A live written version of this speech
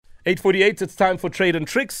8:48, it's time for Trade and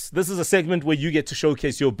Tricks. This is a segment where you get to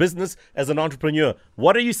showcase your business as an entrepreneur.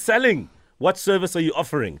 What are you selling? What service are you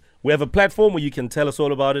offering? We have a platform where you can tell us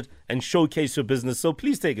all about it and showcase your business, so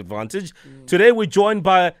please take advantage. Today we're joined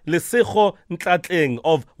by Lesego Ntlatleng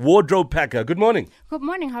of Wardrobe Packer. Good morning. Good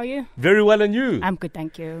morning, how are you? Very well, and you? I'm good,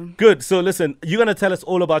 thank you. Good. So listen, you're going to tell us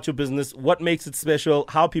all about your business, what makes it special,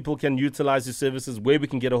 how people can utilize your services, where we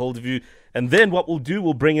can get a hold of you. And then what we'll do,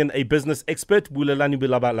 we'll bring in a business expert, Bulelani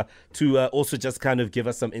Balabala, to also just kind of give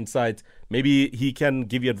us some insight. Maybe he can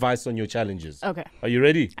give you advice on your challenges. Okay. Are you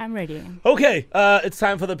ready? I'm ready. Okay, it's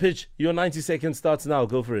time for the pitch. Your 90 seconds starts now.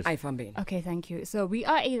 Go for it. Okay, thank you. So we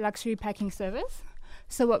are a luxury packing service.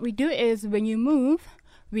 So what we do is when you move,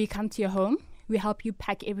 we come to your home. We help you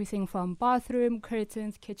pack everything from bathroom,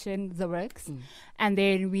 curtains, kitchen, the works. And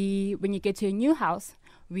then when you get to your new house,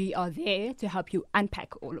 we are there to help you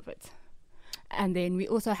unpack all of it. And then we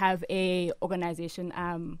also have a organization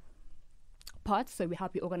part, so we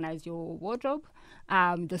help you organize your wardrobe,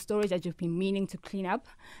 the storage that you've been meaning to clean up,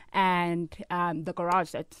 and the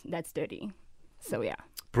garage that's dirty. So yeah.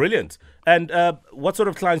 Brilliant. And what sort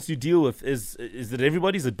of clients do you deal with? Is it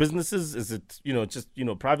everybody? Is it businesses? Is it just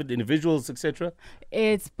private individuals, etc.?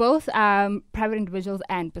 It's both private individuals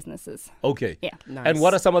and businesses. Okay. Yeah. Nice. And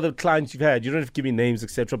what are some of the clients you've had? You don't have to give me names,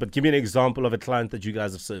 etc., but give me an example of a client that you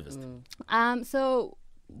guys have serviced. So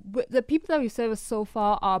the people that we serviced so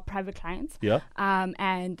far are private clients. Yeah.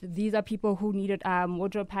 And these are people who needed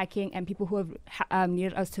wardrobe packing and people who have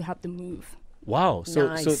needed us to help them move. Wow.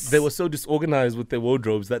 So they were so disorganized with their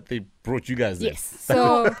wardrobes that they brought you guys there. Yes.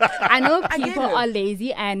 So I know people are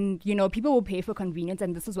lazy and, people will pay for convenience,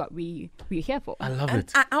 and this is what we're here for. I love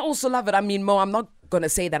it. I also love it. I mean, Mo, I'm not going to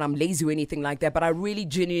say that I'm lazy or anything like that, but I really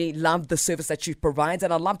genuinely love the service that you provide,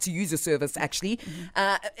 and I'd love to use your service actually.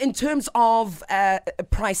 In terms of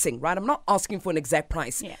pricing, right? I'm not asking for an exact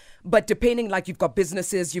price. Yeah. But depending, like you've got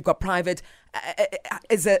businesses, you've got private,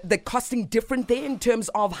 is the costing different there in terms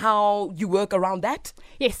of how you work around that?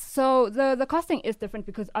 Yes, so the costing is different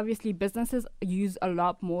because obviously businesses use a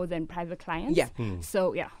lot more than private clients. Yeah.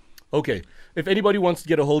 So, yeah. Okay. If anybody wants to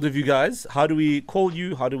get a hold of you guys, how do we call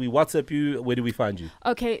you? How do we WhatsApp you? Where do we find you?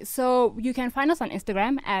 Okay, so you can find us on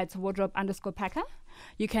Instagram at wardrobe_packer.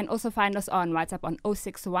 You can also find us on WhatsApp on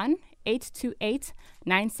 061 828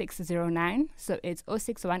 9609. So it's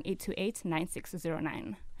 061 828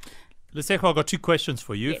 9609. Lesego, I've got two questions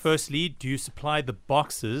for you. Yes. Firstly, do you supply the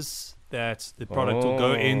boxes that the product will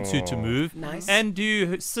go into to move? Nice. And do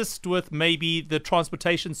you assist with maybe the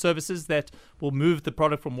transportation services that will move the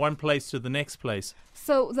product from one place to the next place?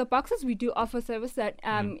 So the boxes, we do offer service that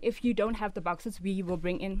if you don't have the boxes, we will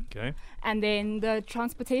bring in. Okay. And then the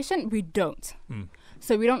transportation, we don't.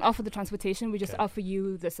 So we don't offer the transportation, we just offer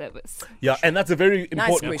you the service. Yeah, and that's a very Nice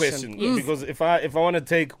important question. question because if I want to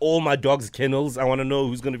take all my dog's kennels, I want to know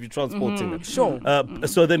who's going to be transporting them. Sure.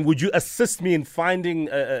 So then would you assist me in finding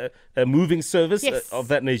a moving service Yes. of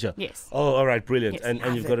that nature? Yes. Oh, all right, brilliant. Yes. And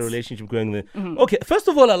you've Love got a it. relationship going there. Okay, first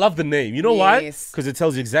of all, I love the name. You know why? Yes. Because it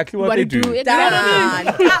tells you exactly what What they to do. do.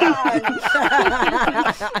 Exactly.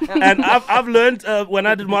 And I've learned when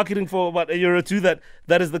I did marketing for about a year or two that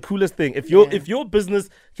is the coolest thing. If your business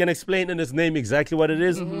can explain in its name exactly what it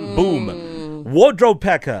is, boom. Wardrobe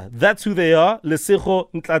Packer, that's who they are. Lesego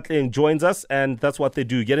Ntlatleng joins us, and that's what they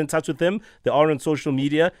do. Get in touch with them. They are on social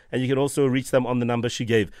media, and you can also reach them on the number she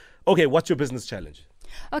gave. Okay, what's your business challenge?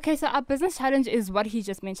 Okay, so our business challenge is what he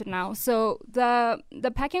just mentioned now. So the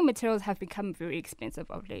packing materials have become very expensive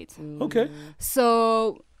of late. Okay.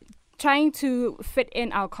 So trying to fit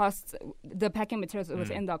in our costs, the packing materials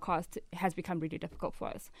within the cost has become really difficult for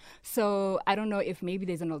us. So I don't know if maybe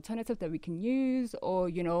there's an alternative that we can use, or,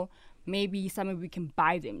 maybe somewhere we can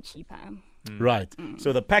buy them cheaper. Right.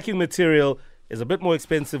 So the packing material is a bit more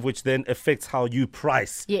expensive, which then affects how you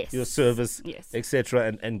price your service,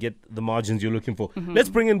 etc., and get the margins you're looking for. Let's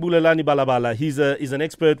bring in Bulelani Balabala. He's an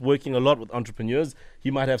expert working a lot with entrepreneurs. He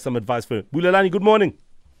might have some advice for you. Bulelani, good morning.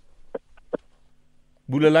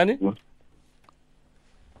 Bulelani?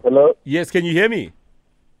 Hello? Yes, can you hear me?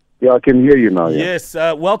 Yeah, I can hear you now. Yeah. Yes.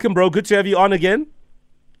 Welcome, bro. Good to have you on again.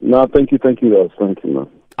 No, thank you, guys. Thank you, man.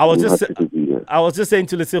 I was I'm happy to be here. just saying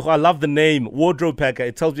to Lesego, I love the name Wardrobe Packer.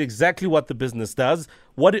 It tells you exactly what the business does.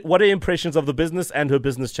 What are your impressions of the business and her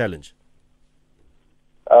business challenge?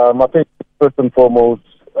 I think first and foremost,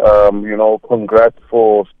 congrats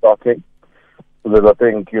for starting. Because I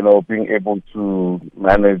think, being able to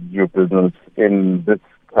manage your business in this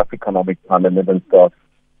tough economic time and even stuff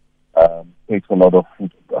takes a lot of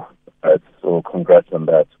food stuff. Right? So congrats on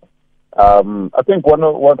that. I think one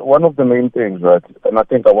of the main things, right, and I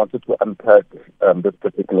think I wanted to unpack this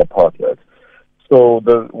particular part, right. So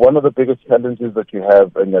one of the biggest challenges that you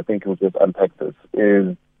have, and I think we'll just unpack this,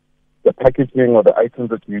 is the packaging or the items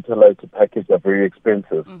that you utilize to package are very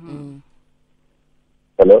expensive.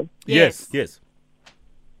 Hello? Yes.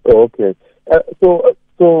 Oh, okay.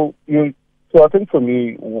 So I think for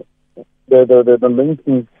me, the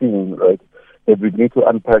main thing, right, that we need to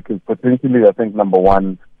unpack is potentially, I think, number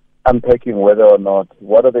one, unpacking whether or not,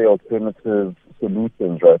 what are the alternative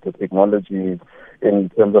solutions, right, to technology in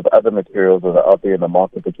terms of other materials that are out there in the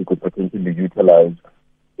market that you could potentially utilize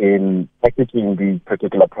in packaging these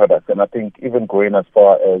particular products. And I think even going as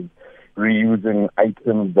far as reusing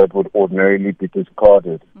items that would ordinarily be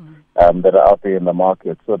discarded that are out there in the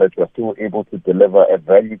market, so that you're still able to deliver a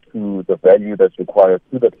value to the value that's required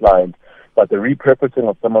to the client. But the repurposing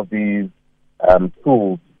of some of these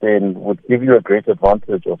tools then would give you a great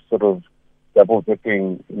advantage of sort of double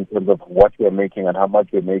dipping in terms of what you're making and how much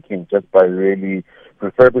you're making just by really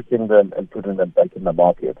refurbishing them and putting them back in the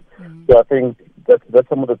market. So I think that's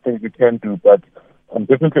some of the things you can do, but I'm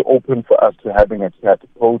definitely open for us to having a chat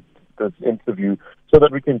post this interview so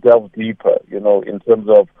that we can delve deeper, in terms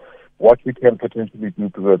of what we can potentially do,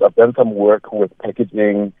 because I've done some work with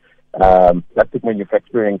packaging, plastic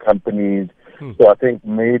manufacturing companies. So I think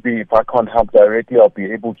maybe if I can't help directly, I'll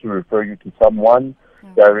be able to refer you to someone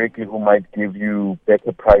directly who might give you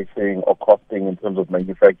better pricing or costing in terms of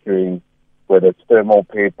manufacturing, whether it's thermal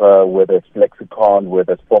paper, whether it's Flexicon,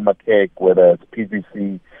 whether it's Formatec, whether it's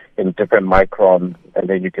PVC in different microns, and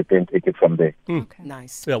then you could then take it from there. Okay.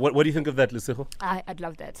 Nice. Yeah, what do you think of that, Lesego? I'd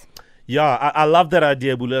love that. Yeah, I love that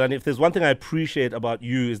idea, Bulelani. And if there's one thing I appreciate about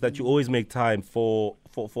you is that you always make time for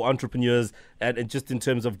entrepreneurs and just in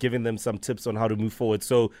terms of giving them some tips on how to move forward.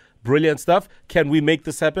 So brilliant stuff. Can we make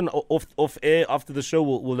this happen off air after the show?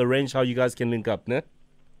 We'll arrange how you guys can link up, ne?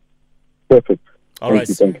 Perfect. All right.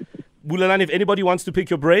 Thank you. Bulelani, if anybody wants to pick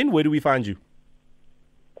your brain, where do we find you?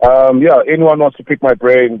 Anyone wants to pick my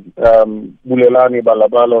brain, Bulelani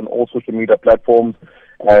Balabala on all social media platforms.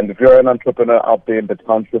 And if you're an entrepreneur out there in the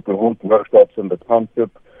township, we hold workshops in the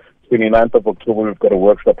township. 29th of October, we've got a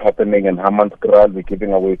workshop happening in Hammanskraal. We're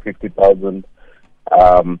giving away 50,000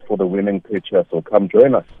 for the winning pitcher. So come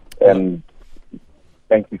join us. And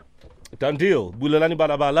thank you. Done deal. Bulelani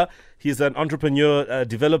Balabala, he's an entrepreneur,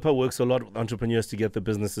 developer, works a lot with entrepreneurs to get the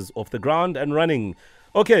businesses off the ground and running.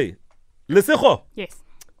 Okay, Lesego. Yes.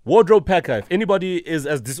 Wardrobe packer. If anybody is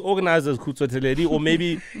as disorganized as Kutsoteledi, or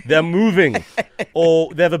maybe they're moving,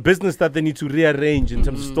 or they have a business that they need to rearrange in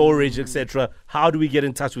terms of storage, etc., how do we get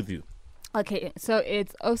in touch with you? Okay, so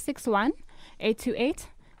it's 061 828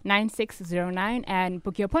 9609 and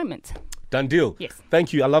book your appointment. Done deal. Yes.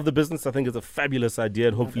 Thank you. I love the business. I think it's a fabulous idea,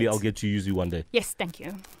 and hopefully I'll get to use you one day. Yes, thank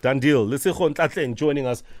you. Done deal. Lesego Ntlatleng joining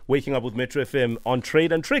us, waking up with Metro FM on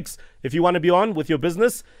Trade and Tricks. If you want to be on with your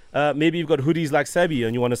business, maybe you've got hoodies like Sabi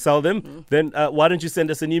and you want to sell them, then why don't you send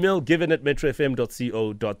us an email,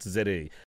 given@metrofm.co.za.